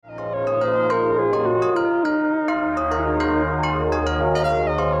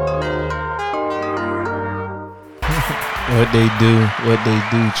What they do.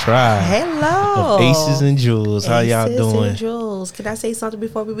 Try. Hello. Of Aces and Jewels. How y'all Aces doing? and Jewels. Can I say something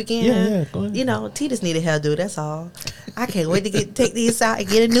before we begin? Yeah, go ahead. You know, T just need a hairdo. That's all. I can't wait to take these out and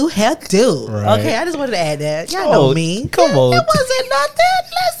get a new hairdo. Right. Okay, I just wanted to add that. Y'all know me. Come on. It wasn't nothing.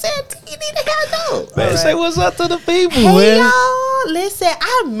 Listen, T need a hairdo. Man, say what's up to the people, Hey man. y'all, listen,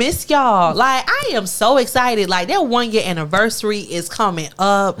 I miss y'all. Like, I am so excited. Like, their 1 year anniversary is coming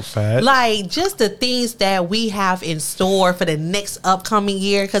up. Facts. Like, just the things that we have in store for the next upcoming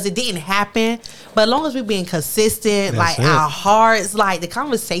year, because it didn't happen. But as long as we're being consistent, That's like it. our hearts, like the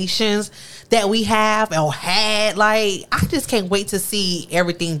conversations that we have or had, like, I just can't wait to see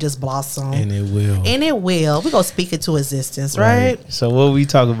everything just blossom. And it will. And it will. We're going to speak into existence, right? So what we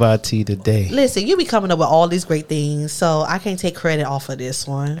talk about T today? Listen, you be coming up with all these great things, so I can't take credit off of this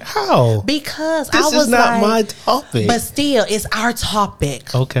one. How? Because This I was is not like, my topic. but still, it's our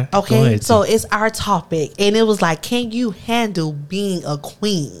topic. Okay. Go Okay. ahead, So T. it's our topic, and it was like, can you handle being a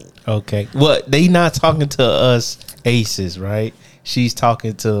queen? Okay. Well, they not talking to us aces, right? She's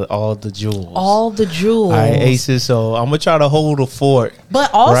talking to all the jewels. All the jewels. All right, aces. So I'm gonna try to hold the fort.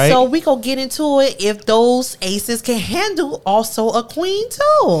 But also, right? we gonna get into it if those aces can handle also a queen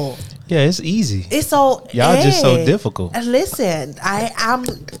too. Yeah, it's easy. It's so Y'all just so hey, difficult. Listen,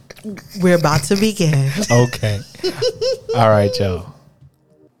 we're about to begin. Okay. All right, y'all.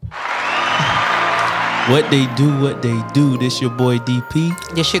 What they do. This your boy DP.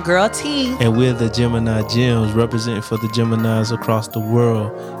 This your girl T. And we're the Gemini Gems, representing for the Geminis across the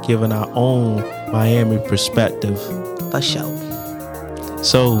world, giving our own Miami perspective. For sure.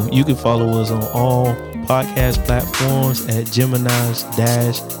 So you can follow us on all podcast platforms at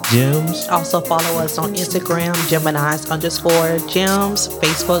Geminis-Gems. Also follow us on Instagram, Geminis_Gems,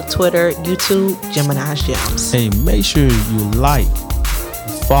 Facebook, Twitter, YouTube, Geminis Gems. Hey, make sure you like,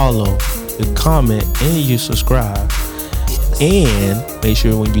 follow, you comment, and you subscribe. And make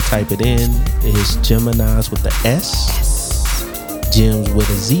sure when you type it in, it's Geminis with the S, Gems with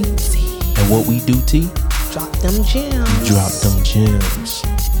a Z. And what we do, T? Drop them gems. Drop them gems.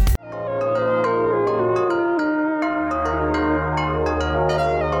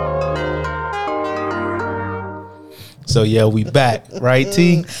 So yeah, we back, right,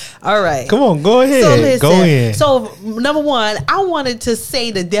 T? All right. Come on, go ahead. So listen, go in. So number one, I wanted to say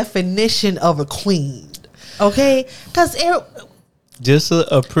the definition of a queen. Okay? Because just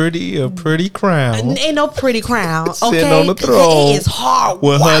a pretty crown. ain't no pretty crown. Sitting Okay? on the throne It is hard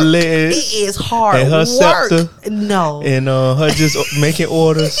with work. her legs It is hard and her work. scepter. No. And her just making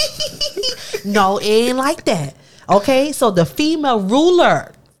orders. No, it ain't like that. Okay? So the female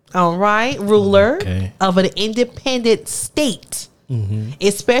ruler, all right, Okay. of an independent state,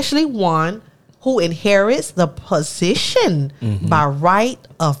 especially one who inherits the position by right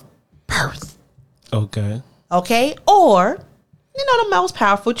of birth. Okay. Okay? Or, you know, the most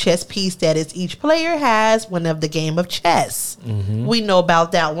powerful chess piece that is each player has whenever the game of chess. We know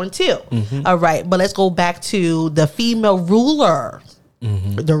about that one too. All right, but let's go back to the female ruler.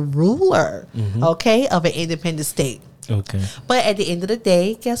 The ruler, okay, of an independent state. Okay. But at the end of the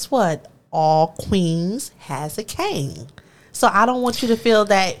day, guess what? All queens has a king. So I don't want you to feel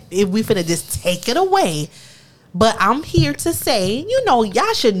that if we finna just take it away. But I'm here to say, you know,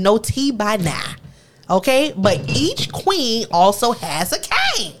 y'all should know T by now. Okay? But each queen also has a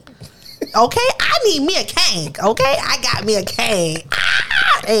king. Okay? I need me a king. Okay? I got me a king.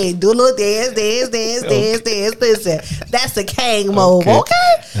 Hey, do a little dance. Listen, that's the king move.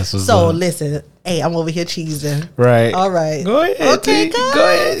 Okay? That's what's So up. listen, hey, I'm over here cheesing. Right. All right. Go ahead. Okay, T. good. Go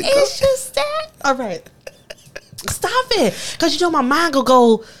ahead. It's just that. All right. Stop it. Because you know my mind will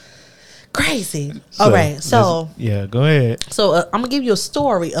go crazy. All right. So yeah, go ahead. I'm going to give you a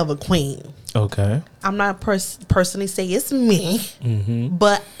story of a queen. Okay. I'm not personally say it's me,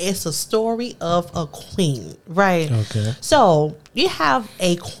 but it's a story of a queen, right? Okay. So you have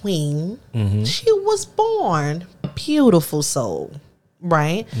a queen. She was born beautiful soul,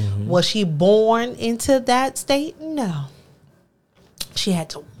 right? Was she born into that state? No. She had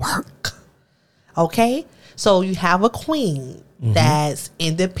to work. Okay? So you have a queen that's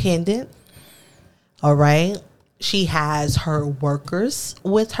independent. All right? She has her workers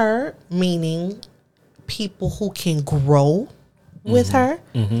with her, meaning people who can grow with her.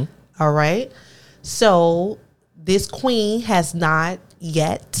 All right. So this queen has not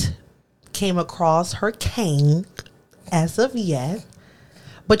yet came across her king as of yet.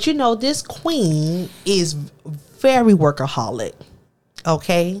 But you know, this queen is very workaholic.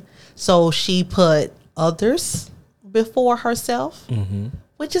 Okay. So she put others before herself.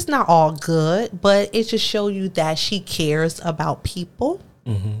 Which is not all good, but it just shows you that she cares about people.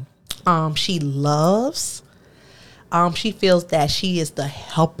 She loves She feels that she is the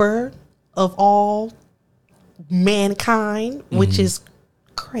helper of all mankind, which is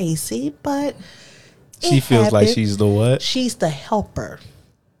crazy, but she feels like she's the what? She's the helper.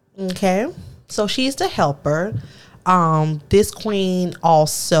 Okay, so she's the helper. This queen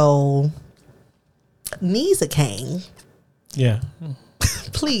also needs a king. Yeah.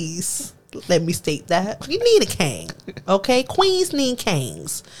 Please let me state that you need a king. Okay, queens need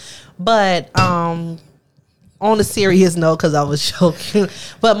kings, but on a serious note, because I was joking,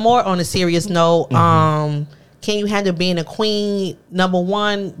 but more on a serious note, can you handle being a queen? Number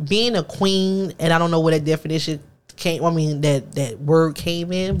one, being a queen, and I don't know where that definition came. I mean, that word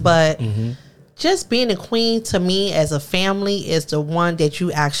came in, but just being a queen to me as a family is the one that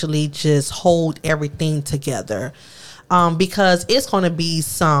you actually just hold everything together. Because it's going to be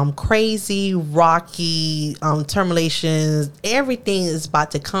some crazy, rocky terminations. Everything is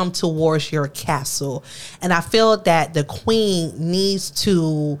about to come towards your castle. And I feel that the queen needs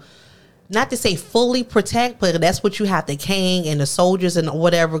to, not to say fully protect, but that's what you have, the king and the soldiers and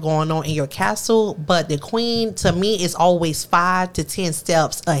whatever going on in your castle. But the queen, to me, is always 5 to 10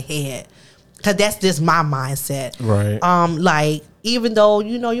 steps ahead. Because that's just my mindset. Right. Like, even though,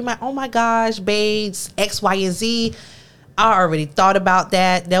 you might, oh my gosh, babes, X, Y, and Z. I already thought about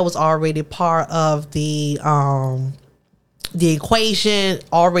that. That was already part of the equation.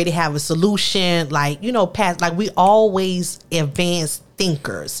 Already have a solution. Like, past, like we always advanced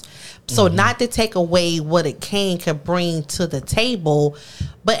thinkers. So not to take away what a king could bring to the table,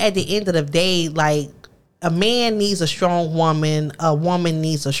 but at the end of the day, like a man needs a strong woman. A woman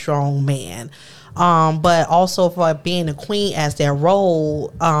needs a strong man. But also for being a queen as that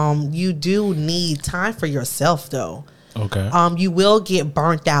role, you do need time for yourself though. Okay. You will get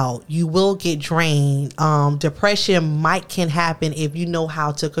burnt out. You will get drained. Depression can happen if you know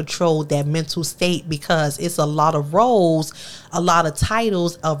how to control that mental state, because it's a lot of roles, a lot of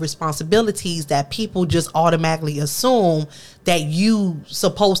titles of responsibilities that people just automatically assume that you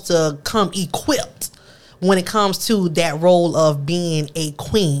supposed to come equipped when it comes to that role of being a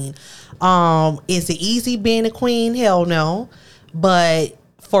queen. Is it easy being a queen? Hell no. But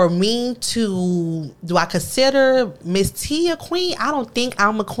for me do I consider Miss T a queen? I don't think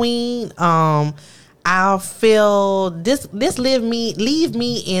I'm a queen. I feel this leave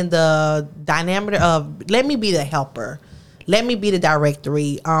me in the dynamic of, let me be the helper. Let me be the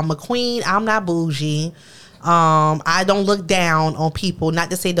directory. I'm a queen. I'm not bougie. I don't look down on people. Not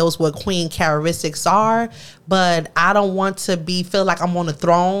to say those what queen characteristics are, but I don't want to feel like I'm on a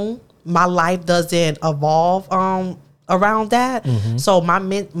throne. My life doesn't evolve around that. So my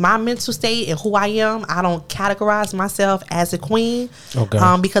mental state and who I am, I don't categorize myself as a queen. Okay.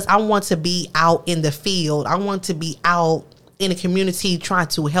 Because I want to be out in the field. I want to be out in the community trying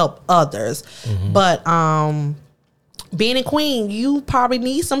to help others. But being a queen, you probably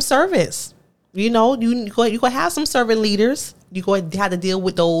need some service. You gonna have some servant leaders. You're going to have to deal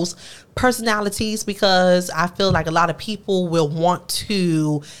with those personalities, because I feel like a lot of people will want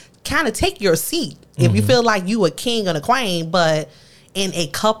to kind of take your seat if you feel like you a king and a queen. But in a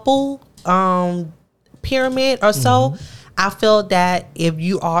couple pyramid or so, I feel that if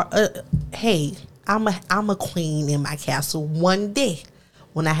you are hey, I'm a queen in my castle one day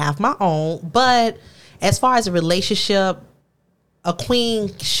when I have my own. But as far as a relationship, a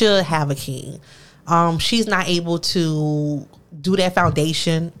queen should have a king. She's not able to do that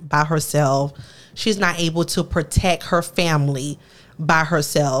foundation by herself. She's not able to protect her family by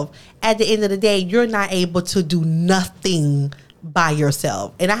herself. At the end of the day, you're not able to do nothing by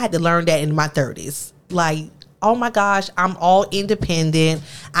yourself. And I had to learn that in my 30s. Like, oh my gosh, I'm all independent.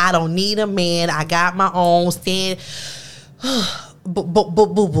 I don't need a man. I got my own stand.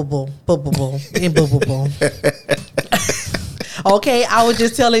 Okay, I was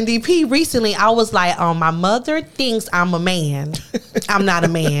just telling DP recently, I was like, my mother thinks I'm a man. I'm not a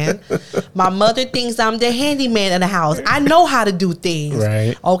man. My mother thinks I'm the handyman in the house. I know how to do things.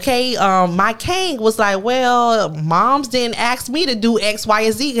 Right. Okay, my king was like, well, moms didn't ask me to do X, Y,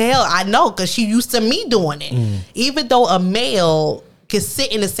 and Z. Hell, I know, because she used to me doing it. Even though a male can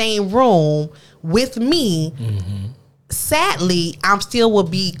sit in the same room with me, sadly, I'm still will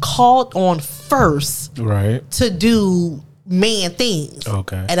be called on first to do man things.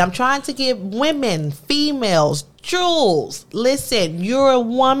 Okay. And I'm trying to give women, females, Jules, listen, you're a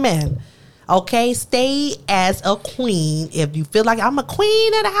woman. Okay, stay as a queen if you feel like I'm a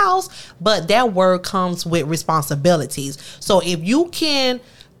queen of the house, but that word comes with responsibilities. So if you can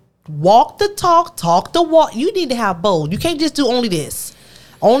walk the talk the walk, you need to have both. You can't just do only this.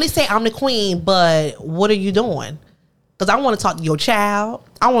 Only say I'm the queen, but what are you doing? Because I want to talk to your child.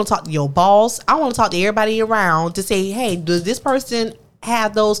 I want to talk to your boss. I want to talk to everybody around to say, hey, does this person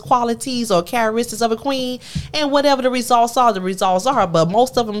have those qualities or characteristics of a queen? And whatever the results are, the results are. But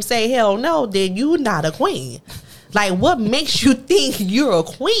most of them say, hell no, then you're not a queen. Like, what makes you think you're a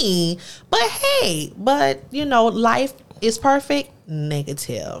queen? But hey, life is perfect.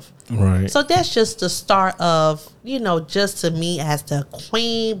 Negative. Right. So that's just the start of, just to me as the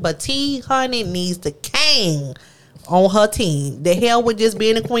queen. But T Honey needs the king on her team. The hell with just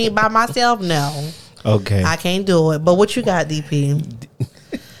being a queen by myself? No. Okay. I can't do it. But what you got, DP?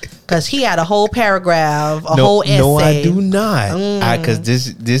 Because he had a whole paragraph, whole essay. No, I do not. Because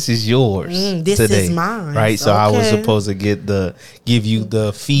this is yours. This today, is mine. Right. So I was supposed to give you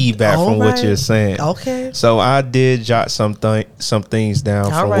the feedback from what you're saying. Okay. So I did jot some things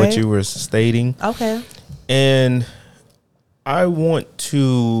down from what you were stating. Okay. And I want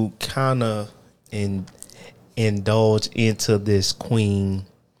to kind of indulge into this queen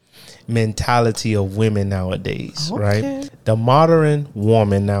mentality of women nowadays, right? The modern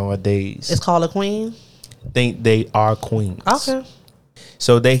woman nowadays, it's called a queen, think they are queens. Okay.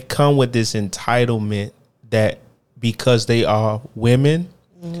 So they come with this entitlement that because they are women,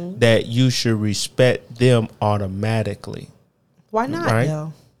 that you should respect them automatically. Why not,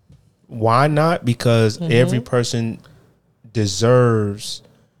 though? Why not? Because every person deserves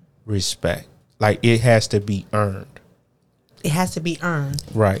respect. Like, it has to be earned. It has to be earned.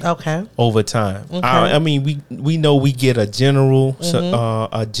 Right. Okay. Over time. Okay. I mean, we know we get a general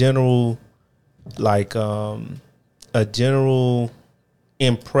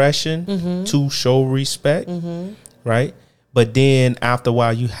impression to show respect, right? But then after a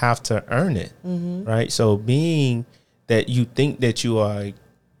while, you have to earn it, right? So being that you think that you are a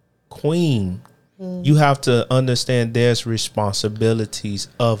queen, you have to understand there's responsibilities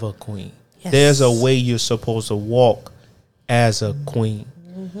of a queen. Yes. There's a way you're supposed to walk as a queen.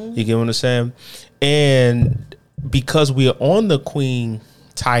 You get what I'm saying? And because we are on the queen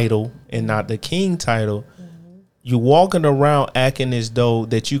title and not the king title, you're walking around acting as though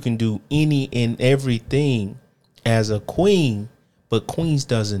that you can do any and everything as a queen, but queens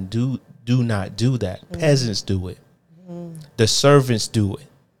do not do that. Peasants do it. The servants do it.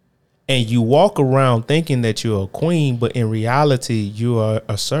 And you walk around thinking that you're a queen, but in reality, you are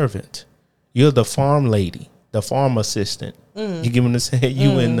a servant. You're the farm lady, the farm assistant. You get what I'm saying?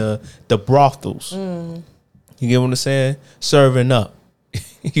 You in the brothels. You get what I'm saying? Serving up.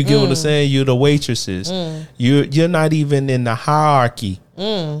 You get what I'm saying? You're the waitresses. You're not even in the hierarchy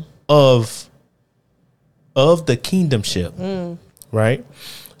of the kingdomship. Right?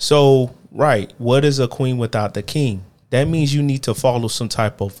 So, right, what is a queen without the king? That means you need to follow some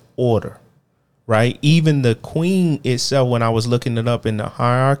type of order. Right? Even the queen itself, when I was looking it up in the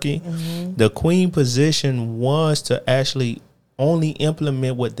hierarchy, the queen position was to actually only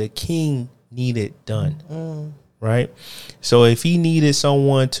implement what the king needed done. Right? So if he needed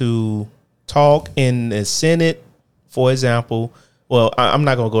someone to talk in the Senate, for example, well, I'm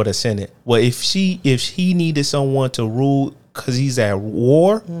not going to go to Senate. Well, if he needed someone to rule because he's at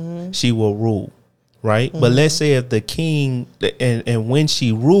war, she will rule. Right. But let's say if the king and when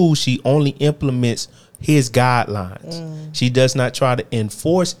she rules, she only implements his guidelines. She does not try to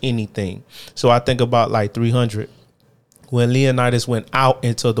enforce anything. So I think about like 300. When Leonidas went out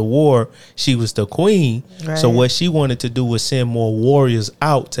into the war, she was the queen. Right. So what she wanted to do was send more warriors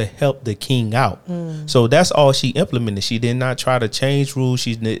out to help the king out. So that's all she implemented. She did not try to change rules.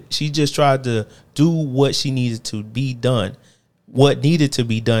 She just tried to do what she needed to be done. What needed to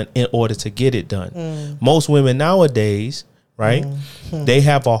be done in order to get it done. Most women nowadays, right, they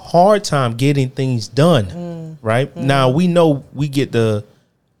have a hard time getting things done, right? Now, we know we get the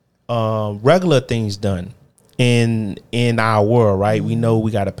regular things done in our world, right? We know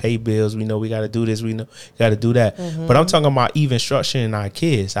we got to pay bills. We know we got to do this. We know we got to do that. But I'm talking about even structuring our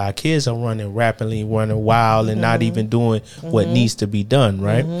kids. Our kids are running rapidly, running wild, and not even doing what needs to be done,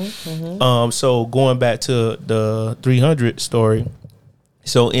 right? So going back to the 300 story.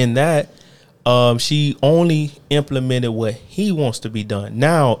 So in that, she only implemented what he wants to be done.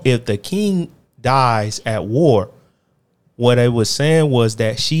 Now, if the king dies at war, what I was saying was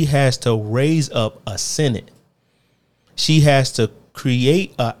that she has to raise up a senate. She has to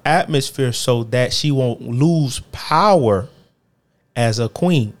create an atmosphere so that she won't lose power as a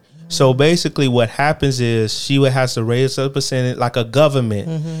queen. So basically what happens is she would have to raise up a senate like a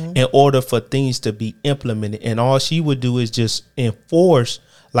government in order for things to be implemented. And all she would do is just enforce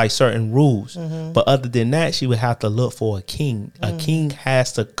like certain rules. But other than that, she would have to look for a king. A king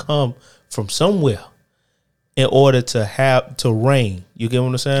has to come from somewhere. in order to have to reign. You get what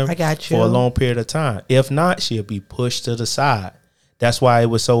I'm saying? I got you. For a long period of time. If not, she'll be pushed to the side. That's why it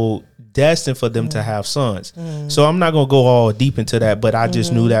was so destined for them to have sons. So I'm not gonna go all deep into that, but I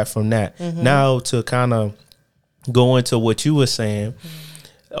just knew that from that. Now to kind of go into what you were saying,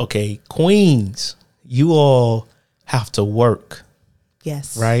 okay, queens, you all have to work.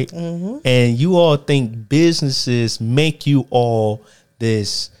 Yes. Right? And you all think businesses make you all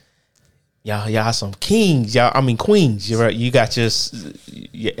this, y'all some kings, queens. You're right. You got your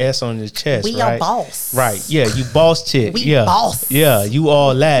ass on your chest. We right? your boss. Right. Yeah, you boss chick. We yeah. boss. Yeah, you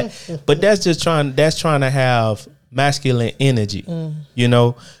all that. But that's trying to have masculine energy. You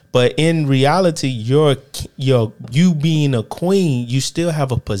know? But in reality, you being a queen, you still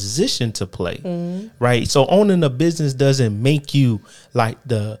have a position to play, right? So owning a business doesn't make you like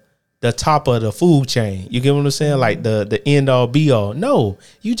the top of the food chain. You get what I'm saying? Like the end all be all. No,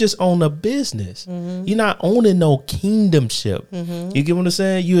 you just own a business. You're not owning no kingdomship. You get what I'm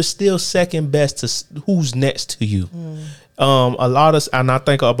saying? You're still second best to who's next to you. A lot of, and I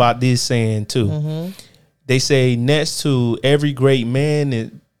think about this saying too. They say next to every great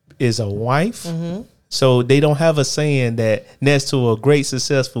man is a wife. So they don't have a saying that next to a great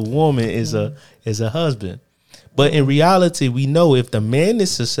successful woman is a husband. But in reality, we know if the man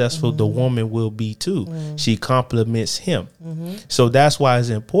is successful, the woman will be too. She complements him. So that's why it's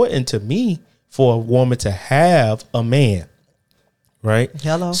important to me for a woman to have a man. Right?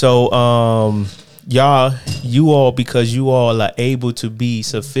 Hello. So you all because you all are able to be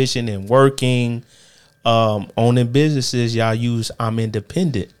sufficient in working, owning businesses, y'all use I'm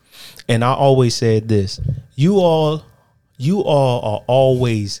independent. And I always said this, you all are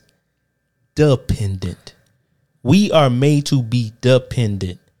always dependent. We are made to be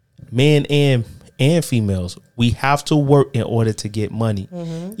dependent, men and females. We have to work in order to get money.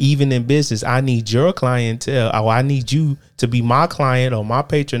 Even in business, I need your clientele, or I need you to be my client or my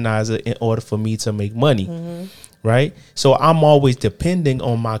patronizer in order for me to make money. Right? So I'm always depending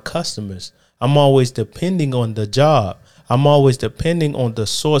on my customers. I'm always depending on the job. I'm always depending on the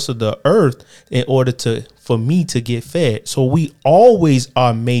source of the earth in order for me to get fed. So we always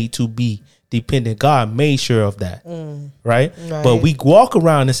are made to be dependent. God made sure of that. Right? But we walk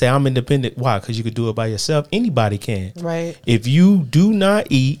around and say, I'm independent. Why? Because you could do it by yourself. Anybody can. Right. If you do not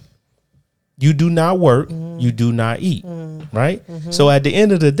eat, you do not work, you do not eat. Right? So at the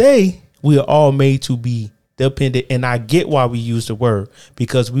end of the day, we are all made to be dependent. And I get why we use the word,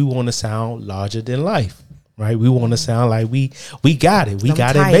 because we want to sound larger than life. Right, we want to sound like we got it. We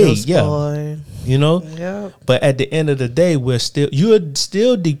got it made. Yeah, boy. You know. Yep. But at the end of the day, you're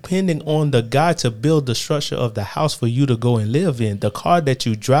still depending on the God to build the structure of the house for you to go and live in. The car that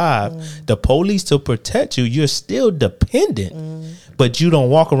you drive, the police to protect you. You're still dependent, but you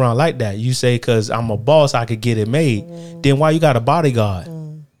don't walk around like that. You say, "Cause I'm a boss, I could get it made." Then why you got a bodyguard?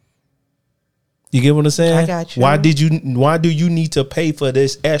 You get what I'm saying? I got you. Why do you need to pay for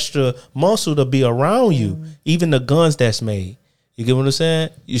this extra muscle to be around you? Even the guns that's made. You get what I'm saying?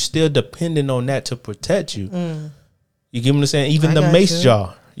 You're still dependent on that to protect you. You get what I'm saying? Even the mace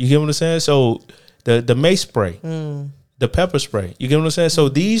jar. You get what I'm saying? So the mace spray, the pepper spray. You get what I'm saying? So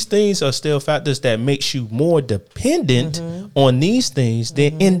these things are still factors that makes you more dependent on these things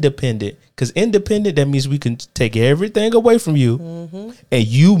than independent. Because independent, that means we can take everything away from you and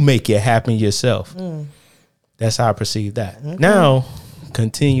you make it happen yourself. That's how I perceive that. Now,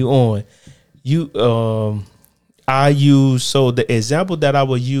 continue on. I use, so the example that I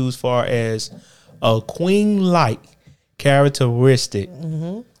would use far as a queen-like characteristic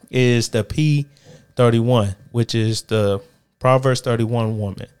is the P31, which is the Proverbs 31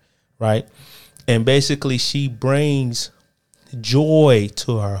 woman, right? And basically she brings joy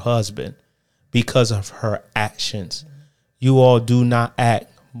to her husband because of her actions. You all do not act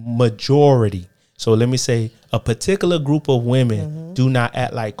majority. So let me say a particular group of women do not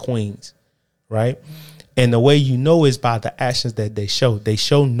act like queens, right? And the way you know is by the actions that they show. They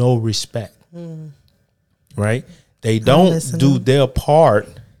show no respect, right? They don't do their part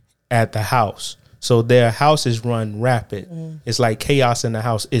at the house. So their house is run rapid. It's like chaos in the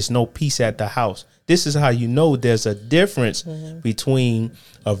house. It's no peace at the house. This is how you know there's a difference between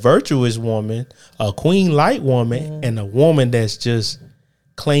a virtuous woman, a queen-like woman, and a woman that's just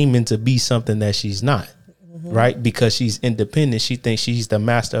claiming to be something that she's not, right? Because she's independent. She thinks she's the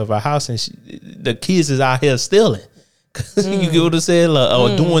master of her house, and the kids is out here stealing. You get what I'm saying?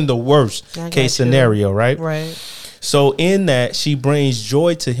 Or doing the worst case scenario, right? Right. So in that, she brings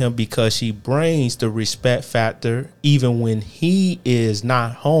joy to him because she brings the respect factor even when he is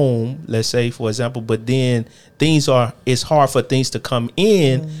not home, let's say, for example. But then it's hard for things to come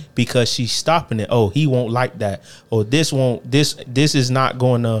in because she's stopping it. Oh, he won't like that. Or this is not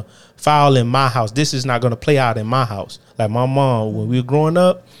going to foul in my house. This is not going to play out in my house. Like my mom, when we were growing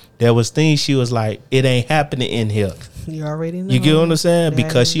up, there was things she was like, it ain't happening in here. You already know. You get what I'm saying?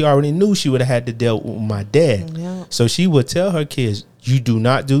 Because she already knew she would have had to deal with my dad. Yeah. So she would tell her kids, you do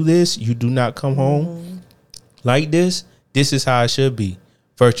not do this. You do not come home like this. This is how it should be.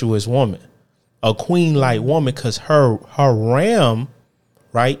 Virtuous woman. A queen-like woman, because her ram,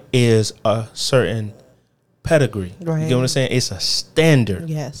 right, is a certain pedigree. Right. You get what I'm saying? It's a standard.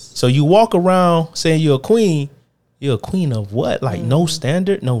 Yes. So you walk around saying you're a queen of what? Like no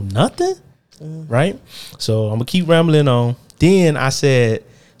standard, no nothing? Right? So I'm going to keep rambling on. Then I said,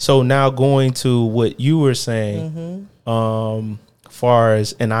 so now going to what you were saying, far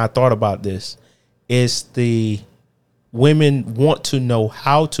as, and I thought about this, is the women want to know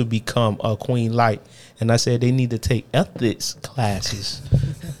how to become a queen like. And I said they need to take ethics classes.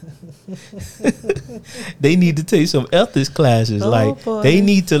 They need to take some ethics classes. They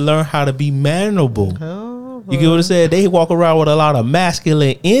need to learn how to be mannerable. You get what I'm saying? They walk around with a lot of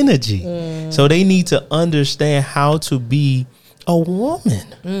masculine energy. So they need to understand how to be a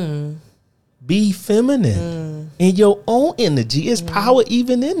woman. Be feminine in your own energy. It's power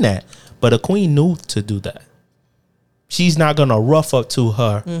even in that. But a queen knew to do that. She's not going to rough up to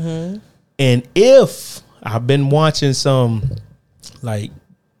her. And if I've been watching some like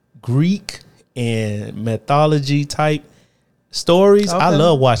Greek and mythology type stories, I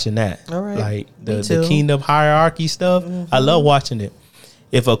love watching that. All right. Like the kingdom hierarchy stuff. I love watching it.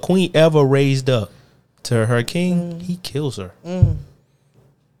 If a queen ever raised up to her king, he kills her.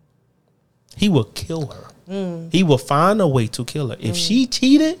 He will kill her. He will find a way to kill her. If she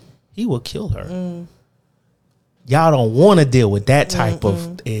cheated, he will kill her. Y'all don't want to deal with that type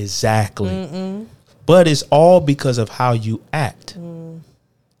of exactly. But it's all because of how you act.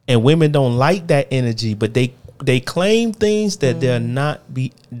 And women don't like that energy, but they claim things that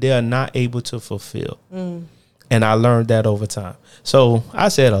they're not able to fulfill. And I learned that over time. So I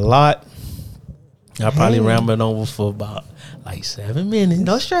said a lot. I probably rambled over for about like 7 minutes.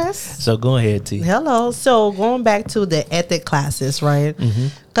 No stress. So go ahead, T. Hello. So going back to the ethic classes, right?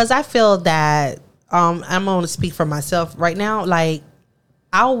 Because I feel that I'm going to speak for myself right now. Like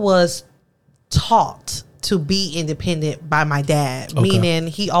I was taught to be independent by my dad, meaning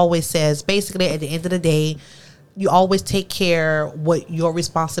he always says basically at the end of the day, you always take care what your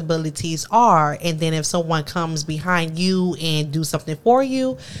responsibilities are. And then if someone comes behind you and do something for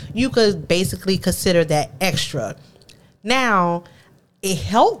you, you could basically consider that extra. Now, it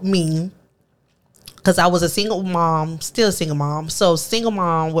helped me because I was a single mom, still a single mom. So single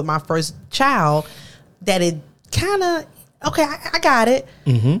mom with my first child, that it kind of, okay, I got it.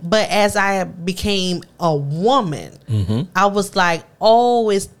 But as I became a woman, I was like,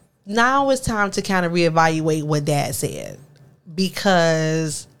 now it's time to kind of reevaluate what dad said.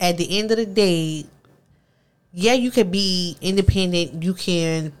 Because at the end of the day, yeah, you can be independent. You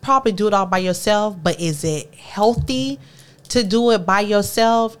can probably do it all by yourself. But is it healthy to do it by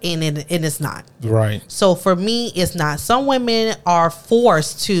yourself? And it's not. Right. So for me, it's not. Some women are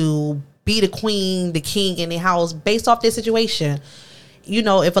forced to be the queen, the king in the house based off their situation. You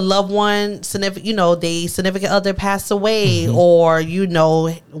know, if a loved one, they significant other passed away, or,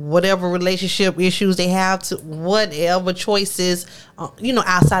 whatever relationship issues they have, to whatever choices,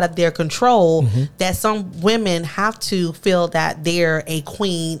 outside of their control, that some women have to feel that they're a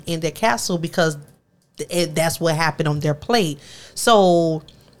queen in their castle because that's what happened on their plate. So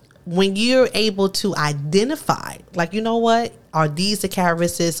when you're able to identify, like, you know what, are these the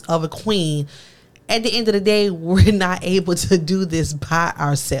characteristics of a queen? At the end of the day, we're not able to do this by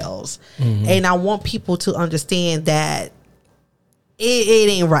ourselves. And I want people to understand that it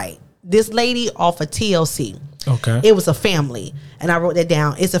ain't right. This lady off of TLC. Okay. It was a family. And I wrote that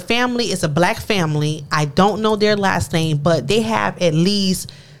down. It's a family. It's a black family. I don't know their last name, but they have at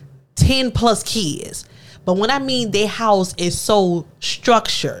least 10 plus kids. But when I mean their house is so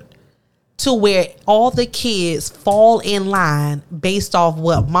structured to where all the kids fall in line based off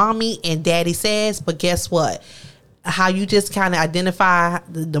what mommy and daddy says. But guess what? How you just kind of identify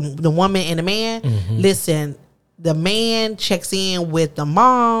the woman and the man. Listen, the man checks in with the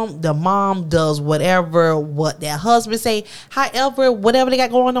mom does whatever what their husband say. However, whatever they got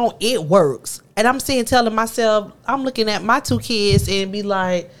going on, it works. And I'm telling myself, I'm looking at my 2 kids and be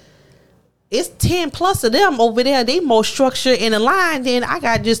like, it's 10 plus of them over there. They more structured and aligned than I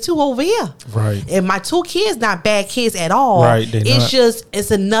got just 2 over here. Right. And my 2 kids not bad kids at all. Right.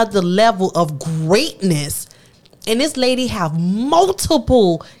 It's another level of greatness. And this lady have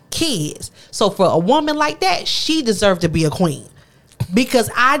multiple kids. So for a woman like that, she deserved to be a queen. Because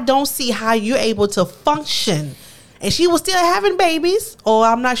I don't see how you're able to function. And she was still having babies, or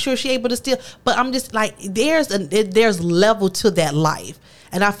I'm not sure she able to still. But I'm just like, there's level to that life.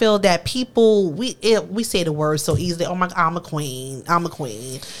 And I feel that people, we say the word so easily. Oh my, I'm a queen.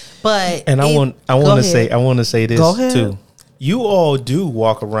 But and I want to say this too. You all do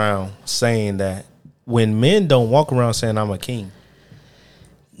walk around saying that when men don't walk around saying I'm a king.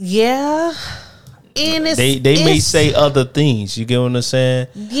 Yeah. And they may say other things. You get what I'm saying?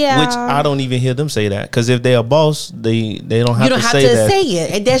 Yeah. Which I don't even hear them say that, because if they're a boss, they don't have to say that. You don't have to say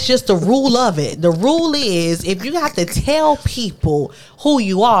it, and that's just the rule of it. The rule is, if you have to tell people who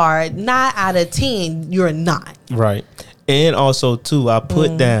you are, 9 out of 10 you're not. Right. And also too, I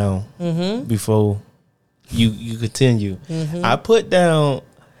put down before you continue. I put down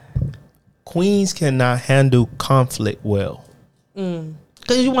queens cannot handle conflict well.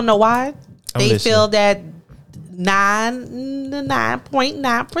 Because you want to know why? They feel that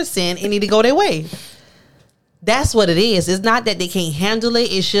 9.9% it need to go their way. That's what it is. It's not that they can't handle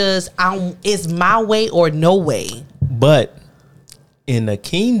it. It's just it's my way or no way. But in the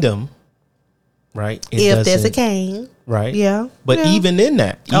kingdom, right? If there's a king, right? Yeah. But even in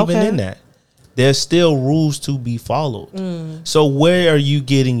that, there's still rules to be followed. So where are you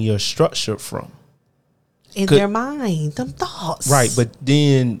getting your structure from? In their mind, them thoughts. Right, but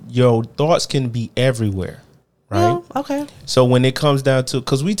then your thoughts can be everywhere, right? Yeah, okay. So when it comes down to,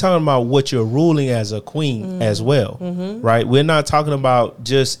 because we talking about what you're ruling as a queen as well, right? We're not talking about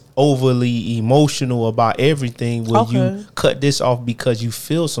just overly emotional about everything where you cut this off because you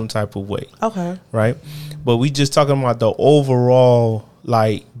feel some type of way. Okay. Right? But we just talking about the overall,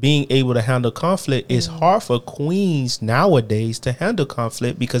 like, being able to handle conflict. Is hard for queens nowadays to handle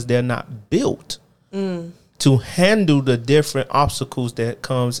conflict because they're not built to handle the different obstacles that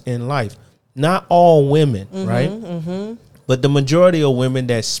comes in life. Not all women, right? But the majority of women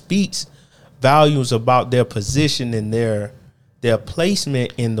that speaks values about their position and their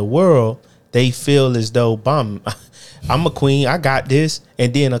placement in the world, they feel as though, I'm a queen, I got this,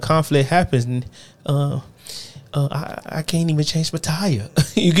 and then a conflict happens, and I can't even change my tire.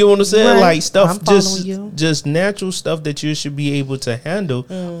 You get what I'm saying? Right. Like stuff, just natural stuff that you should be able to handle,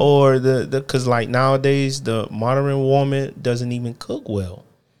 or because like nowadays the modern woman doesn't even cook well,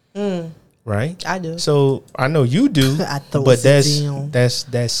 right? I do. So I know you do, but that's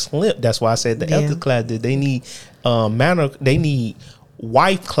slim. That's why I said the elder class that they need they need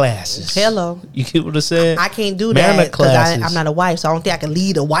wife classes. Hello. You get what I'm saying? I can't do that because I'm not a wife, so I don't think I can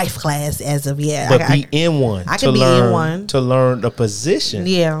lead a wife class as of yet. But be in one. I can be in one. To learn the position.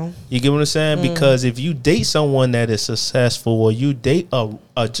 Yeah. You get what I'm saying? Because if you date someone that is successful, or you date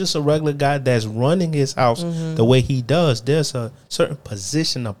just a regular guy that's running his house the way he does, there's a certain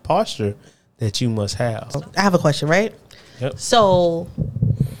position of posture that you must have. I have a question, right? Yep. So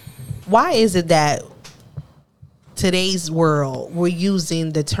why is it that today's world we're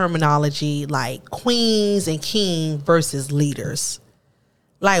using the terminology like queens and king versus leaders?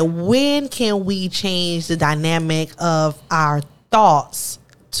 Like, when can we change the dynamic of our thoughts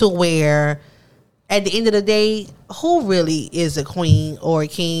to where at the end of the day, who really is a queen or a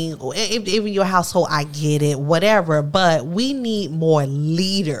king? Or if in your household, I get it, whatever, but we need more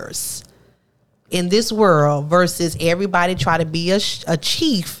leaders in this world versus everybody try to be a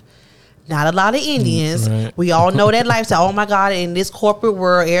chief. Not a lot of Indians. Right. We all know that lifestyle. Oh my God! In this corporate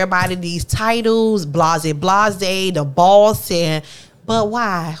world, everybody these titles, blase, the boss, and but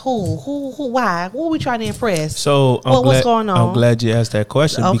why? Who? Why? Who are we trying to impress? So what's going on? I'm glad you asked that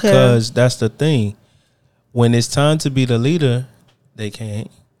question because that's the thing. When it's time to be the leader, they can't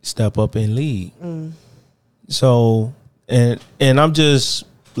step up and lead. So and I'm just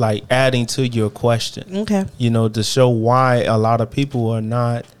like adding to your question. Okay. To show why a lot of people are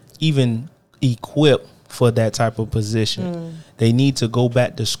not even equipped for that type of position. They need to go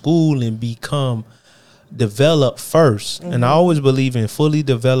back to school and become developed first. And I always believe in fully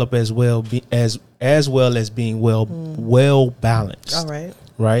developed as well as being well balanced. All right.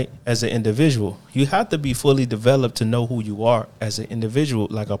 Right? As an individual, you have to be fully developed to know who you are as an individual,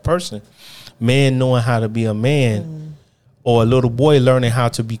 like a person. Man knowing how to be a man, or a little boy learning how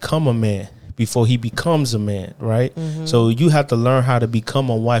to become a man before he becomes a man, right? So you have to learn how to become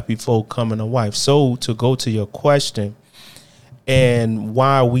a wife before becoming a wife. So to go to your question and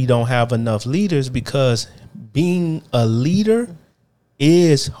why we don't have enough leaders, because being a leader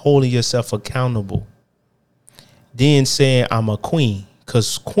is holding yourself accountable. Then saying I'm a queen,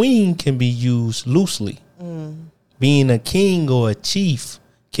 because queen can be used loosely. Being a king or a chief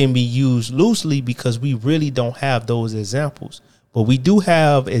can be used loosely because we really don't have those examples. But we do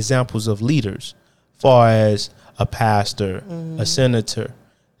have examples of leaders, far as a pastor, a senator,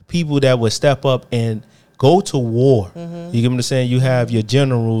 people that would step up and go to war. You get what I'm saying? You have your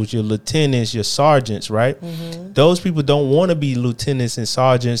generals, your lieutenants, your sergeants, right? Those people don't want to be lieutenants and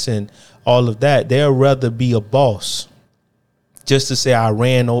sergeants and all of that. They'd rather be a boss. Just to say I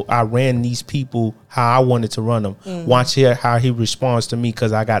ran these people how I wanted to run them. Watch here how he responds to me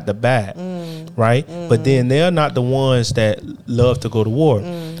because I got the bag, right? But then they're not the ones that love to go to war.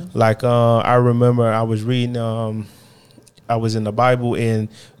 Like I remember I was reading, I was in the Bible and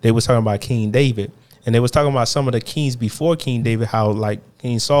they was talking about King David, and they was talking about some of the kings before King David, how like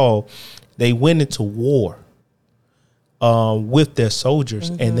King Saul, they went into war with their soldiers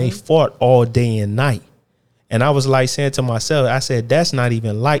and they fought all day and night. And I was like saying to myself, I said, that's not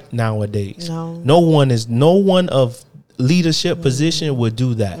even like nowadays. No one of leadership position would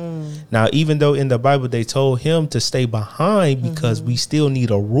do that. Now, even though in the Bible they told him to stay behind because we still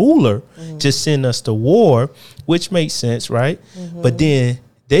need a ruler to send us to war, which makes sense, right? But then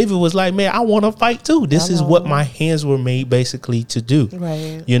David was like, man, I want to fight too. This is what my hands were made basically to do.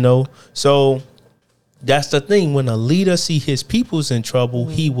 Right. You know, so that's the thing. When a leader see his people's in trouble,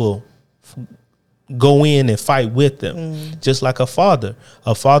 he will go in and fight with them. Just like a father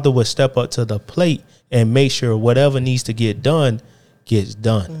would step up to the plate and make sure whatever needs to get done gets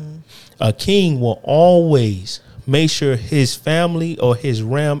done. A king will always make sure his family or his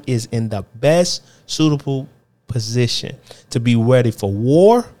realm is in the best suitable position to be ready for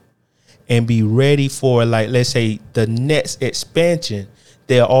war and be ready for, like, let's say the next expansion.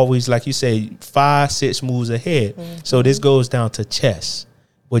 They're always, like you say, 5-6 moves ahead. So this goes down to chess.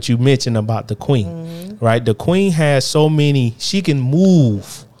 What you mentioned about the queen, right? The queen has so many, she can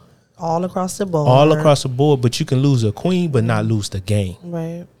move all across the board. But you can lose a queen, but not lose the game.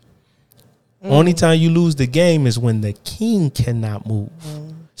 Right. Only time you lose the game is when the king cannot move.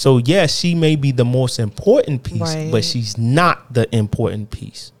 So yes, she may be the most important piece, but she's not the important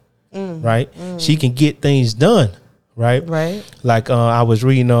piece, right? She can get things done, right? Right. Like I was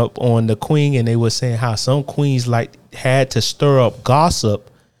reading up on the queen, and they were saying how some queens like had to stir up gossip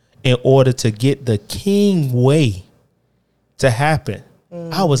in order to get the king way to happen.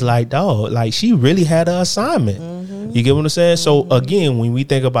 I was like, dog, like she really had an assignment. You get what I'm saying? So again, when we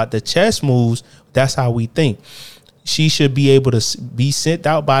think about the chess moves, that's how we think. She should be able to be sent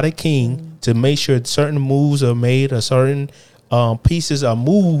out by the king to make sure certain moves are made, or certain pieces are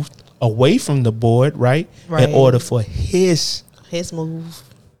moved away from the board, right? In order for his move.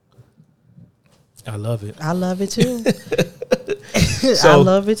 I love it. I love it too. I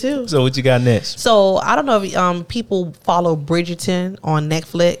love it too. So what you got next? So I don't know if people follow Bridgerton on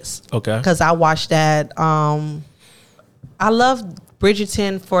Netflix. Okay. Because I watched that. I love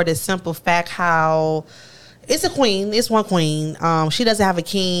Bridgerton for the simple fact how it's a queen. It's one queen. She doesn't have a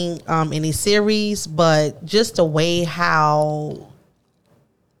king in the series, but just the way how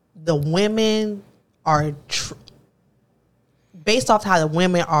the women are based off how the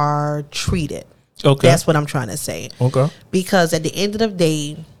women are treated. Okay. That's what I'm trying to say. Okay. Because at the end of the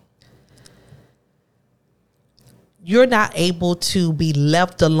day, you're not able to be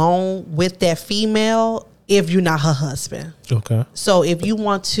left alone with that female if you're not her husband. Okay. So if you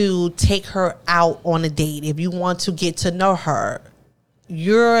want to take her out on a date, if you want to get to know her,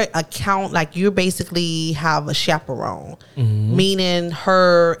 your account, like you basically have a chaperone, meaning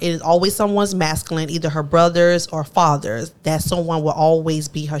her, it is always someone's masculine, either her brothers or fathers. That someone will always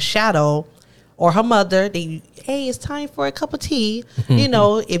be her shadow or her mother. Hey, it's time for a cup of tea. You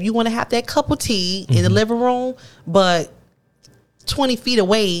know, if you want to have that cup of tea in the living room, but 20 feet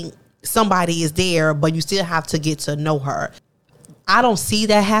away, somebody is there, but you still have to get to know her. I don't see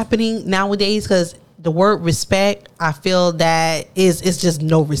that happening nowadays because the word respect, I feel that it's just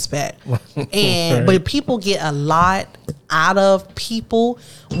no respect. And but people get a lot out of people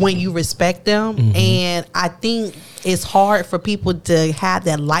when you respect them. And I think it's hard for people to have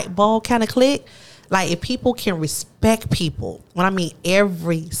that light bulb kind of click. Like if people can respect people, when I mean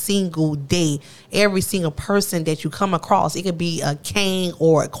every single day, every single person that you come across, it could be a king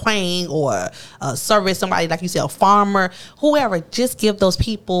or a queen or a servant, somebody like you said, a farmer, whoever, just give those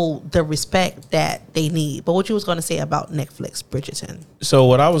people the respect that they need. But what you was going to say about Netflix, Bridgerton? So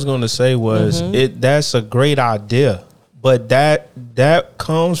what I was going to say was that's a great idea, but that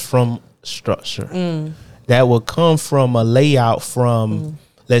comes from structure. That will come from a layout from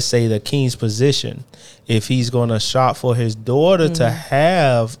let's say the king's position, if he's going to shop for his daughter to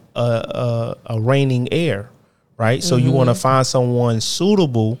have a reigning heir, right? So you want to find someone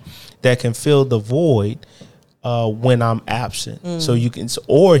suitable that can fill the void when I'm absent. So you can,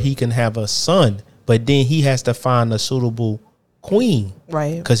 or he can have a son, but then he has to find a suitable queen,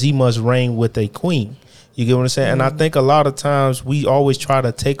 Right. because he must reign with a queen. You get what I'm saying? And I think a lot of times we always try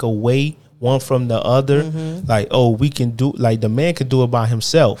to take away one from the other. Like, oh, we can do, like the man can do it by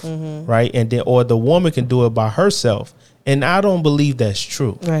himself, right? And then, or the woman can do it by herself. And I don't believe that's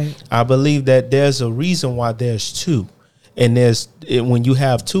true. Right. I believe that there's a reason why there's two. And when you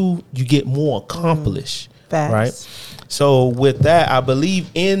have two, you get more accomplished. Facts. Right. So with that, I believe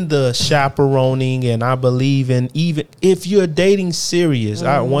in the chaperoning, and I believe in, even if you're dating serious.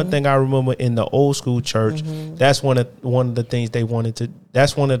 One thing I remember in the old school church, that's one of the things they wanted to.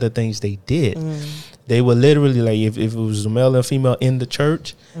 That's one of the things they did. They would literally, like, if it was a male and female in the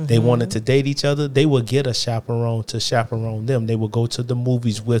church, they wanted to date each other, they would get a chaperone to chaperone them. They would go to the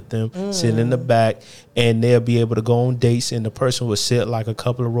movies with them, sit in the back, and they'll be able to go on dates, and the person would sit like a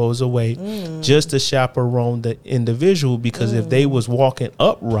couple of rows away just to chaperone the individual, because if they was walking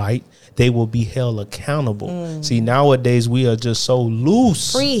upright, they will be held accountable. See, nowadays we are just so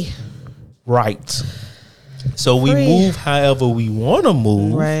loose. Free. Right. So we Free. move however we want to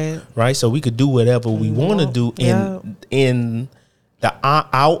move, Right. So we could do whatever we want to do in the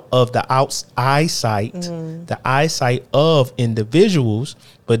out of the eyesight, the eyesight of individuals,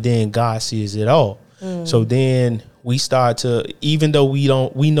 but then God sees it all. So then we start to, even though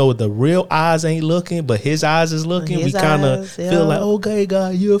we know the real eyes ain't looking, but His eyes is looking. We kind of feel like, okay,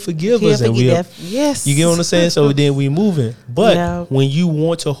 God, you'll forgive us, and yes, you get what I'm saying. So then we moving. But when you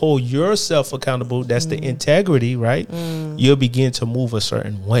want to hold yourself accountable, that's the integrity, right? You'll begin to move a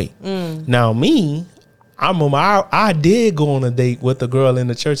certain way. Now, me, I remember I did go on a date with a girl in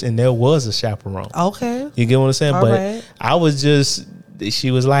the church, and there was a chaperone. Okay, You get what I'm saying? All But right. I was just.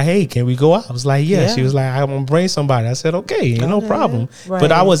 She was like, hey, can we go out? I was like, yeah. She was like, I'm going to bring somebody. I said, okay, no problem. Right.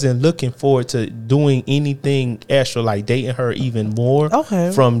 But I wasn't looking forward to doing anything extra, like dating her even more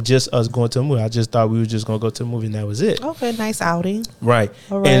from just us going to the movie. I just thought we were just going to go to the movie, and that was it. Okay, nice outing. Right.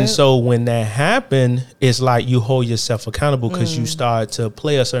 All right. And so when that happened, it's like you hold yourself accountable, because you start to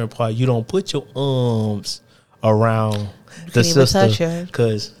play a certain part. You don't put your arms around the sister,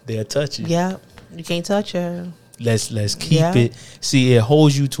 because they'll touch you. Yeah, you can't touch her. Let's keep it. See, it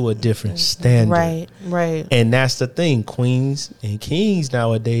holds you to a different standard. Right. And that's the thing. Queens and kings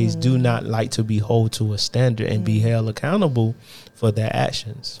nowadays do not like to be held to a standard and be held accountable for their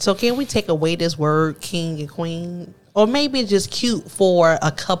actions. So can we take away this word king and queen? Or maybe it's just cute for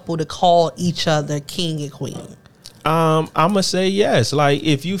a couple to call each other king and queen. I'm gonna say yes. Like,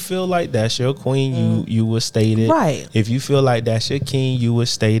 if you feel like that's your queen, you will state it. Right. If you feel like that's your king, you will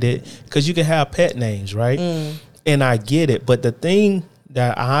state it. Because you can have pet names, right? And I get it, but the thing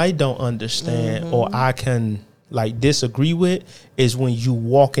that I don't understand or I can like disagree with is when you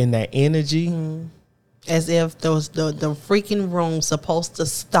walk in that energy, as if the freaking room's supposed to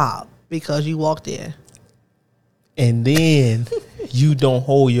stop because you walked in, and then you don't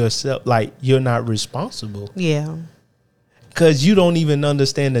hold yourself, like you're not responsible. Yeah. Because you don't even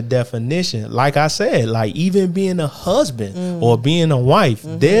understand the definition. Like I said, like even being a husband or being a wife,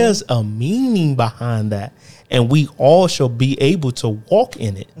 there's a meaning behind that. And we all should be able to walk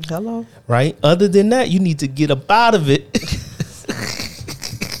in it. Hello. Right? Other than that, you need to get up out of it.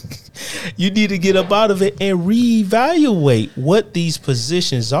 You need to get up out of it and reevaluate what these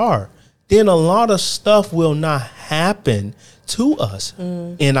positions are. Then a lot of stuff will not happen to us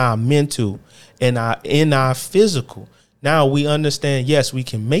in our mental, in our physical. Now we understand, yes, we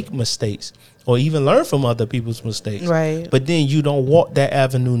can make mistakes or even learn from other people's mistakes. Right. But then you don't walk that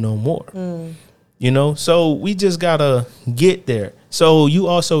avenue no more. You know, so we just gotta get there. So you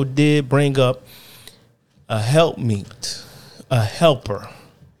also did bring up a helpmeet, a helper,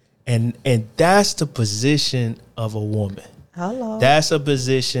 and that's the position of a woman. Hello. That's a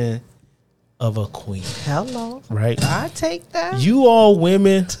position of a queen. Hello. Right? I take that. You all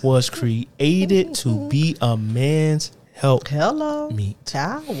women was created to be a man's help. Hello. Meet.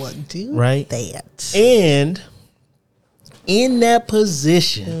 I would do Right? that. And in that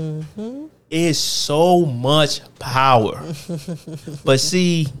position is so much power. But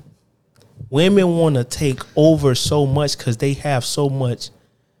see, women want to take over so much because they have so much,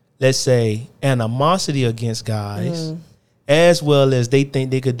 let's say, animosity against guys, as well as they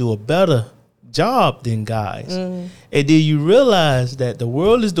think they could do a better job than guys. And then you realize that the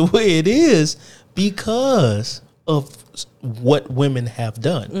world is the way it is because of what women have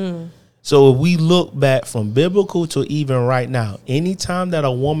done. So if we look back from biblical to even right now, anytime that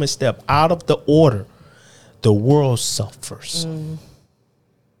a woman step out of the order, the world suffers.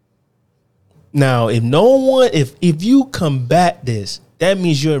 Now, if no one, if you combat this, that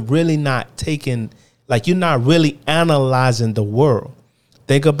means you're really not taking, like you're not really analyzing the world.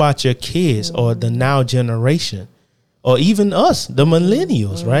 Think about your kids or the now generation, or even us, the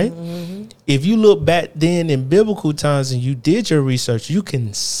millennials, right? If you look back then in biblical times and you did your research, you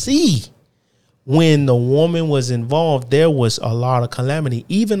can see when the woman was involved, there was a lot of calamity.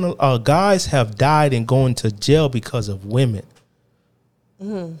 Even guys have died and gone to jail because of women.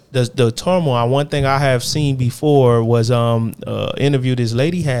 The turmoil. One thing I have seen before was interview this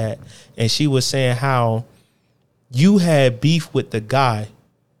lady had, and she was saying how you had beef with the guy,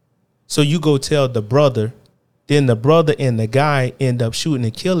 so you go tell the brother. Then the brother and the guy end up shooting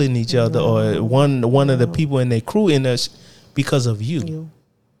and killing each other, or one of the people in their crew in us because of you.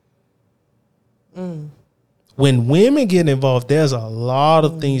 When women get involved, there's a lot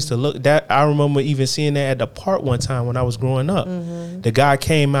of things to look. That I remember even seeing that at the park one time when I was growing up. The guy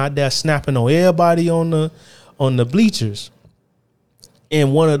came out there snapping on everybody on the bleachers,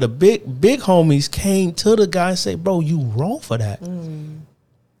 and one of the big homies came to the guy and said, "Bro, you wrong for that."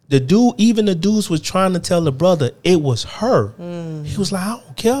 The dudes was trying to tell the brother it was her. He was like, "I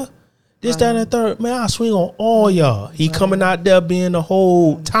don't care. This, that, and the third. Man, I swing on all y'all." He coming out there being a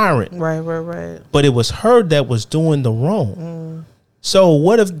whole tyrant. Right. But it was her that was doing the wrong. So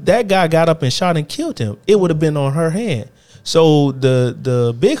what if that guy got up and shot and killed him? It would have been on her hand. So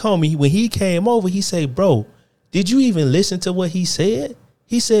the big homie, when he came over, he said, "Bro, did you even listen to what he said?"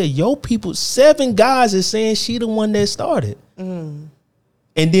 He said, "Yo, people, 7 guys is saying she the one that started." And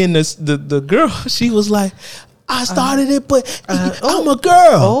then the girl, she was like, "I started it, but I'm a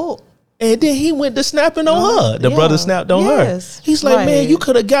girl." And then he went to snapping on her. The brother snapped on her. He's like, "Man, you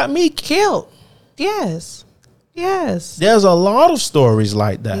could have got me killed." Yes. There's a lot of stories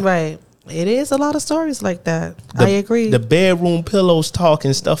like that. Right. It is a lot of stories like that. I agree. The bedroom pillows talk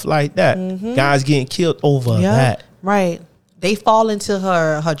and stuff like that. Guys getting killed over that. Right. They fall into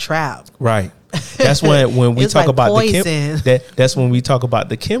her trap. Right. That's when we talk like about poison. That's when we talk about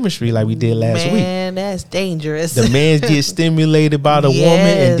the chemistry like we did last week. Man, that's dangerous. The man gets stimulated by the woman,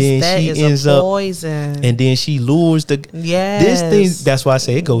 and then she ends up poison. And then she lures the this thing. That's why I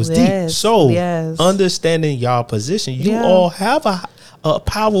say it goes deep. So understanding y'all position, you all have a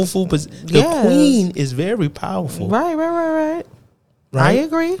powerful position. The queen is very powerful. Right. I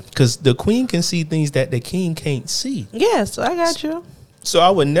agree. Because the queen can see things that the king can't see. Yes, I got you. So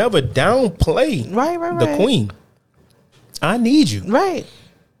I would never downplay the queen. I need you. Right.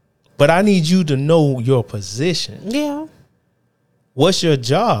 But I need you to know your position. Yeah. What's your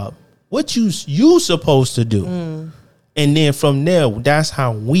job? What you supposed to do? And then from there, that's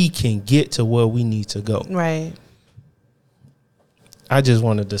how we can get to where we need to go. Right. I just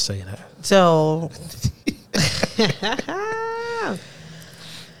wanted to say that. So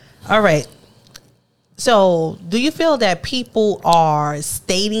all right. So, do you feel that people are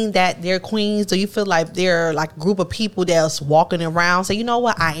stating that they're queens? Do you feel like they're like a group of people that's walking around say, "You know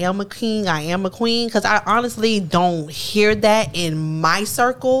what? I am a king. I am a queen"? Because I honestly don't hear that in my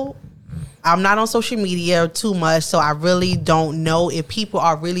circle. I'm not on social media too much, so I really don't know if people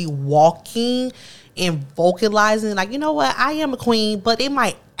are really walking and vocalizing like, "You know what? I am a queen," but they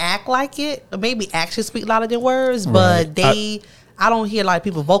might act like it, or maybe actions speak louder than words, but I don't hear a lot of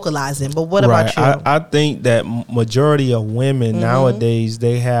people vocalizing. But what about you? I think that majority of women nowadays,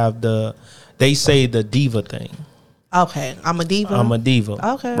 they say the diva thing. Okay, I'm a diva. I'm a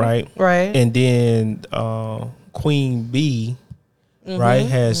diva. Okay, right. And then Queen B, right,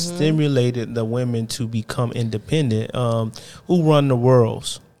 has stimulated the women to become independent. Who run the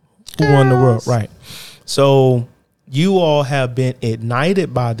world? Right. So you all have been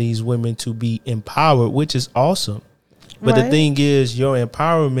ignited by these women to be empowered, which is awesome. But the thing is, your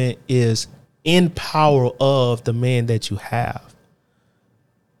empowerment is in power of the man that you have.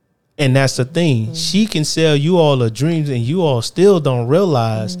 And that's the thing. She can sell you all her dreams, and you all still don't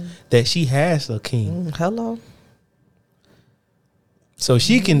realize that she has a king. Hello. So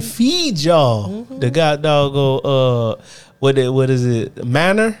she can feed y'all the god doggo, what is it,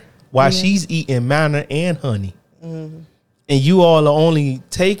 manna, while she's eating manna and honey. And you all are only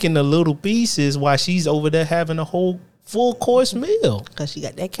taking the little pieces while she's over there having a whole full course meal. Because she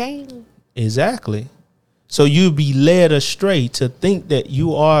got that king. Exactly. So you'd be led astray to think that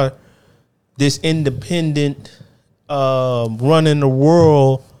you are this independent, running the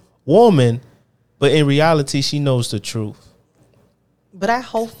world woman, but in reality, she knows the truth. But I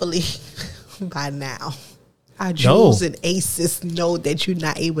hopefully by now, Our jewels and aces know that you're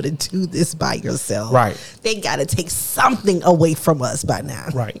not able to do this by yourself. Right. They got to take something away from us by now.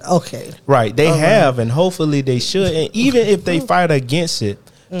 Right. Okay. Right. They have, and hopefully they should. And even if they fight against it,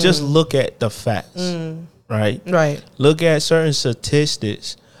 just look at the facts. Right. Right. Look at certain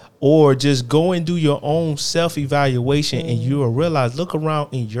statistics, or just go and do your own self-evaluation, and you will realize, look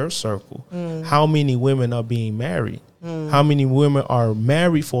around in your circle, how many women are being married. How many women are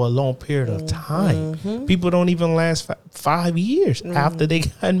married for a long period of time? People don't even last 5 years after they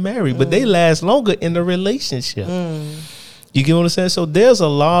got married, but they last longer in the relationship. You get what I'm saying? So there's a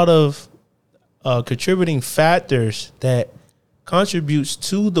lot of contributing factors that contributes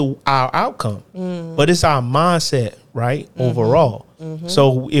to our outcome, but it's our mindset, right? Overall.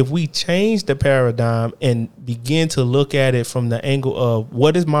 So if we change the paradigm and begin to look at it from the angle of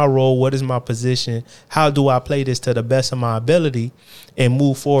what is my role, what is my position, how do I play this to the best of my ability, and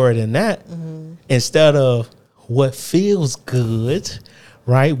move forward in that, instead of what feels good,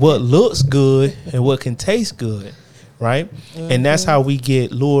 right? What looks good and what can taste good. Right. And that's how we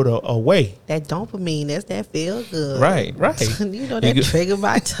get lured away. That dopamine, that's that feel good. Right. You know, that trigger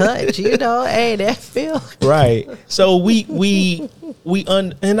by touch, you know, hey, that feel good. Right. So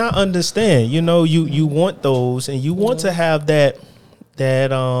and I understand, you know, you want those, and you want to have that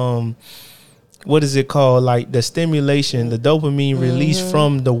what is it called? Like the stimulation, the dopamine release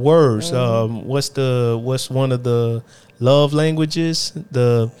from the words. What's one of the love languages?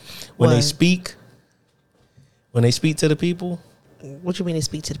 When they speak. When they speak to the people? What you mean they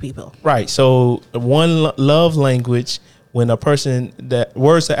speak to the people? Right. So one love language, when a person, that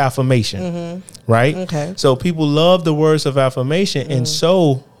words of affirmation, right? Okay. So people love the words of affirmation, and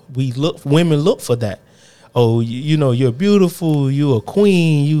so women look for that. Oh, you know, you're beautiful, you're a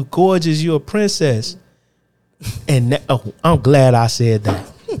queen, you gorgeous, you're a princess. And I'm glad I said that.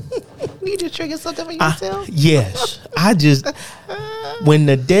 You just trigger something for yourself? Yes. When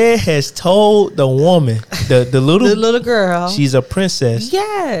the dad has told the woman, the little girl, she's a princess.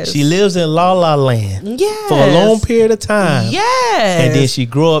 Yes. She lives in La La Land. Yes. For a long period of time. Yes. And then she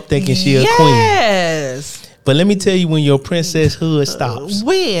grew up thinking she a queen. Yes. But let me tell you when your princesshood stops.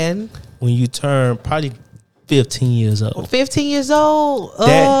 When you turn probably 15 years old. 15 years old?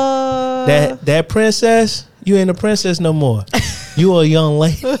 That princess, you ain't a princess no more. You a young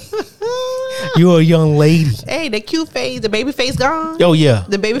lady. You're a young lady. Hey, the cute face, the baby face gone. Oh yeah,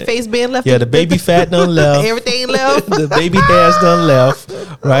 the baby face being left. Yeah, the baby fat done left. Everything left. The baby hairs done left.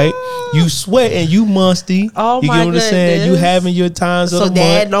 Right? You sweating, you musty. Oh you my get what I'm saying? You goodness. having your times. So of the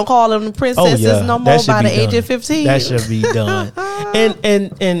dad month. don't call them princesses no more by the age of 15. That should be done.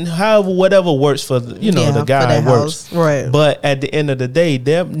 and however, whatever works for the guy works. House. Right. But at the end of the day,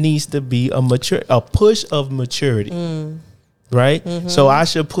 there needs to be a push of maturity. Right? So I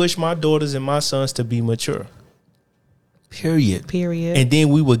should push my daughters and my sons to be mature. Period. And then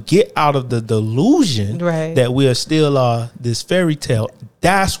we would get out of the delusion that we are still this fairy tale.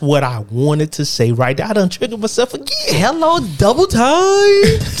 That's what I wanted to say right there. I done triggered myself again. Hello, double time.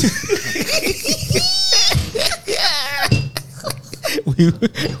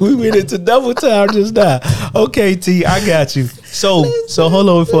 we went into double time just now. Okay, T, I got you. So hold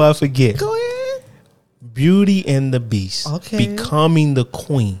on before I forget. Go ahead. Beauty and the Beast. Okay. Becoming the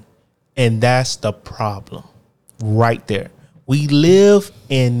queen. And that's the problem. Right there. We live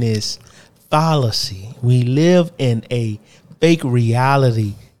in this fallacy. We live in a fake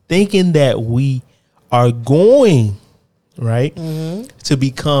reality, thinking that we are going, right, to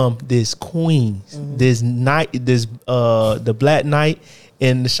become this queen, this knight, the Black Knight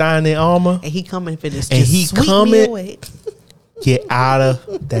in the shining armor. And he coming for this. And he coming. Get out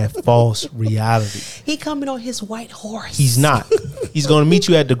of that false reality. He coming on his white horse. He's not. He's going to meet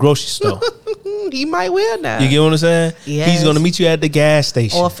you at the grocery store. He might will now. You get what I'm saying? Yes. He's going to meet you at the gas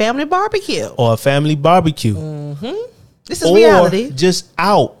station. Or a family barbecue. This is reality. Just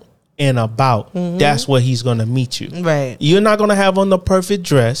out and about. That's where he's going to meet you. Right. You're not going to have on the perfect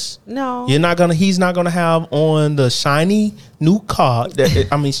dress. No. He's not going to have on the shiny new car.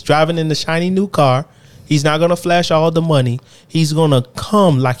 He's driving in the shiny new car. He's not going to flash all the money. He's going to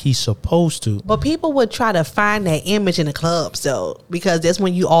come like he's supposed to. But people would try to find that image in the clubs, though, because that's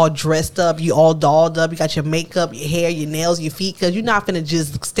when you all dressed up, you all dolled up, you got your makeup, your hair, your nails, your feet, because you're not going to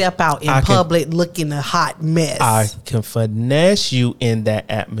just step out in public looking a hot mess. I can finesse you in that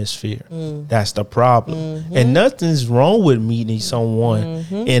atmosphere. That's the problem. And nothing's wrong with meeting someone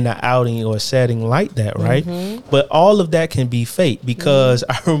in an outing or setting like that, right? But all of that can be fake, because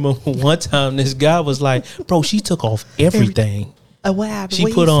I remember one time this guy was like, bro, she took off everything. What happened?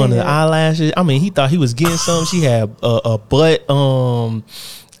 She put on the eyelashes. I mean, he thought he was getting something. She had a butt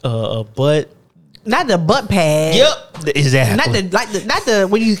not the butt pad. Yep, exactly. Not the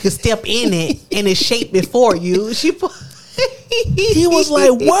when you can step in it and it's shaped before you. She put. He was like,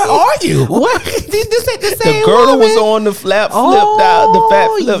 "Where are you? What? This ain't the same The girdle woman? was on, the flap flipped out, the fat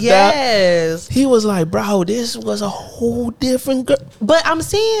flipped out." Yes. He was like, "Bro, this was a whole different girl." But I'm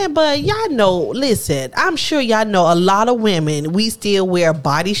saying, but y'all know, listen, I'm sure y'all know a lot of women, we still wear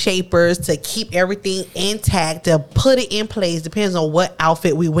body shapers to keep everything intact, to put it in place, depends on what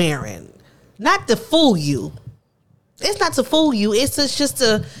outfit we wearing. Not to fool you. It's not to fool you. It's just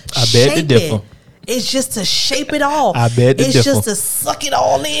to beg to differ. It's just to shape it all. I beg to differ. It's just to suck it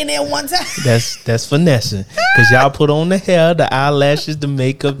all in at one time. That's finessing. Because y'all put on the hair, the eyelashes, the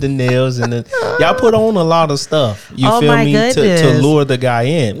makeup, the nails, and y'all put on a lot of stuff. You feel me? To lure the guy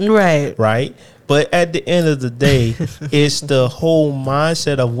in. Right? But at the end of the day, it's the whole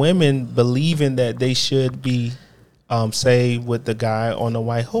mindset of women believing that they should be say with the guy on the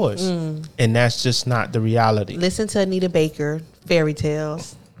white horse. And that's just not the reality. Listen to Anita Baker, Fairy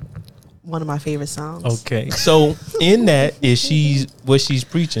Tales. One of my favorite songs. Okay, so in that is what she's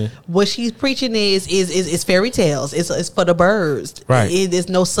preaching. What she's preaching is fairy tales. It's for the birds. Right. There's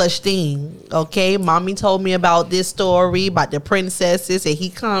no such thing. Okay, mommy told me about this story about the princesses, and he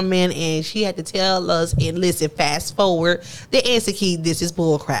come in and she had to tell us. And listen, fast forward, the answer key. This is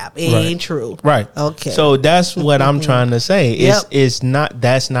bull crap. It ain't true. Right. Okay. So that's what I'm trying to say. It's not.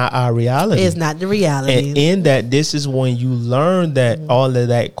 That's not our reality. It's not the reality. And in that, this is when you learn that all of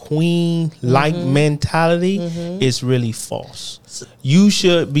that queen like mentality is really false. You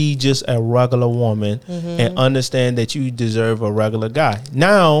should be just a regular woman and understand that you deserve a regular guy.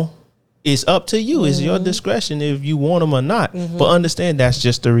 Now, it's up to you. It's your discretion if you want him or not. But understand that's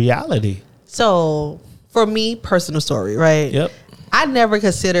just the reality. So, for me, personal story, right? Yep. I never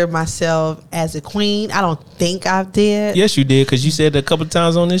considered myself as a queen. I don't think I did. Yes, you did, because you said it a couple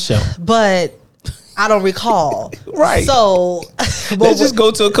times on this show. But I don't recall. Right. So let's just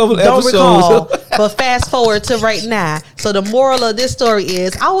go to a couple don't episodes. Recall, but fast forward to right now. So the moral of this story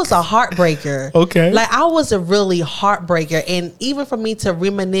is I was a heartbreaker. Okay. Like I was a really heartbreaker. And even for me to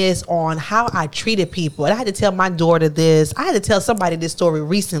reminisce on how I treated people, and I had to tell my daughter this. I had to tell somebody this story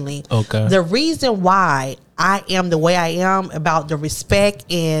recently. Okay. The reason why I am the way I am about the respect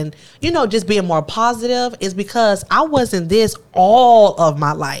and, just being more positive is because I wasn't this all of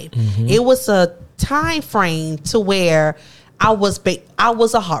my life. It was a time frame to where I was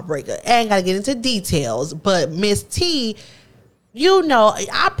a heartbreaker. I ain't gotta get into details, but Miss T,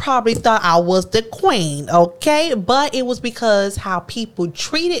 I probably thought I was the queen, okay? But it was because how people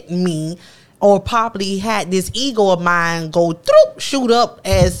treated me, or probably had this ego of mine shoot up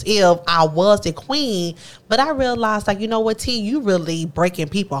as if I was the queen. But I realized, like, you know what, T, you really breaking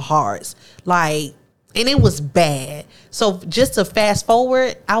people's hearts. Like, and it was bad. So just to fast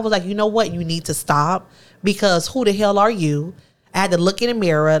forward, I was like, you know what? You need to stop, because who the hell are you? I had to look in the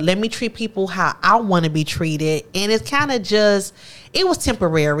mirror. Let me treat people how I want to be treated. And it's kind of it was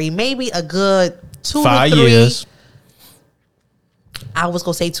temporary. Maybe a good 2 to 3 years. I was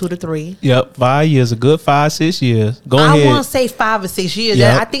going to say 2 to 3. Yep, 5 years. A good 5-6 years. Go ahead. I want to say 5 or 6 years.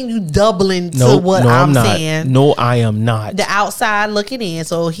 Yep. I think you doubling to what I'm saying. No, I am not. The outside looking in.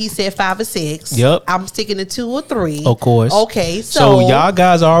 So he said 5 or 6. Yep. I'm sticking to 2 or 3. Of course. Okay. So y'all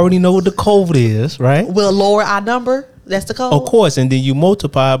guys already know what the code is, right? We'll lower our number. That's the code. Of course. And then you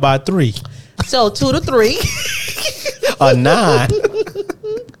multiply it by 3. So 2 to 3. A 9.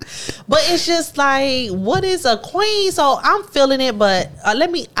 But it's just like, what is a queen? So I'm feeling it, but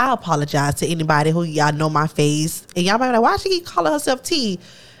I apologize to anybody who y'all know my face. And y'all might be like, why she keep calling herself T?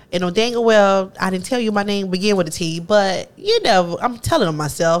 And dang well, I didn't tell you my name begin with a T, but I'm telling them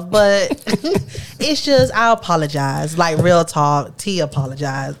myself. But it's just, I apologize. Like real talk, T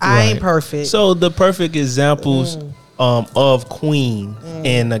apologize. I ain't perfect. So the perfect examples of queen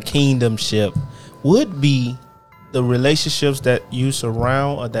and a kingdomship would be the relationships that you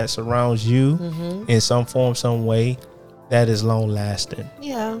surround or that surrounds you in some form, some way, that is long lasting.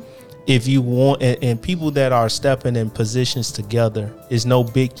 Yeah. If you want, and people that are stepping in positions together, is no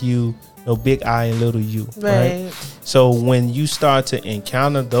big you, no big I and little you. Right. So when you start to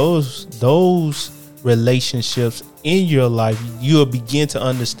encounter those relationships in your life, you'll begin to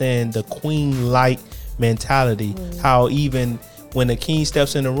understand the queen-like mentality. How even when the king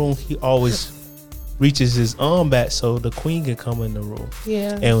steps in the room, he always reaches his arm back so the queen can come in the room.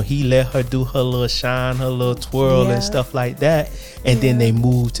 Yeah. And he let her do her little shine, her little twirl and stuff like that. And then they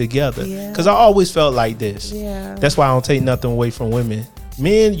move together. Because I always felt like this. Yeah. That's why I don't take nothing away from women.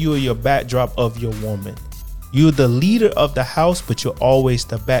 Men, you are your backdrop of your woman. You're the leader of the house, but you're always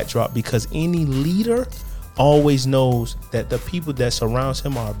the backdrop, because any leader always knows that the people that surrounds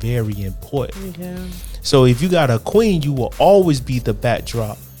him are very important. Yeah. So if you got a queen, you will always be the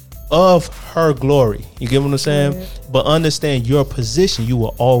backdrop of her glory. You get what I'm saying? Right. But understand your position, you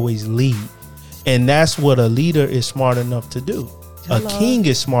will always lead. And that's what a leader is smart enough to do. Hello. A king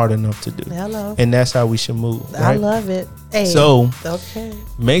is smart enough to do. Hello. And that's how we should move. I Right? love it. Hey, So okay.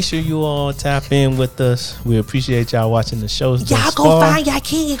 make sure you all tap in with us. We appreciate y'all watching the shows. Y'all thus go far. find y'all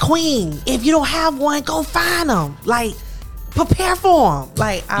king and queen. If you don't have one, go find them. Like, prepare for them.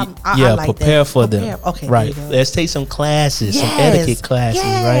 Like, I like prepare that. for Prepare. them. Okay, right. there you go. Let's take some classes, some Yes. etiquette classes,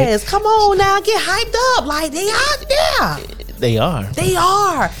 right? Yes, come on now, get hyped up. Like, they out there. They are. They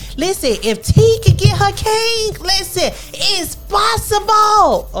are. Listen, if T can get her king, listen, it's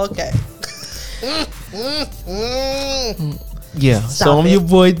possible. Okay. Yeah. Stop So I'm it. your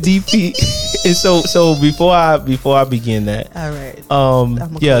boy DP. And so before I begin that, All right.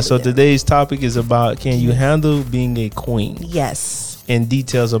 yeah, cool so with that. today's topic is about, can you handle being a queen? Yes. And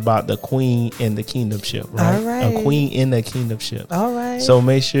details about the queen and the kingdomship, right? All right. A queen in the kingdomship. All right. So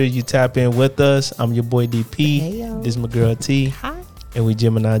make sure you tap in with us. I'm your boy DP. Hey, yo. This is my girl T. Hi. And we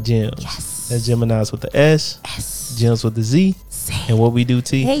Gemini Gems. Yes. That's Geminis with the S, Yes. Gems with the Z. Say. And what we do,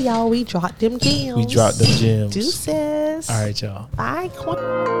 T? Hey, y'all, we dropped them gems. We dropped them gems. Deuces. All right, y'all. Bye,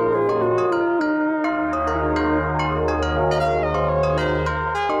 queen.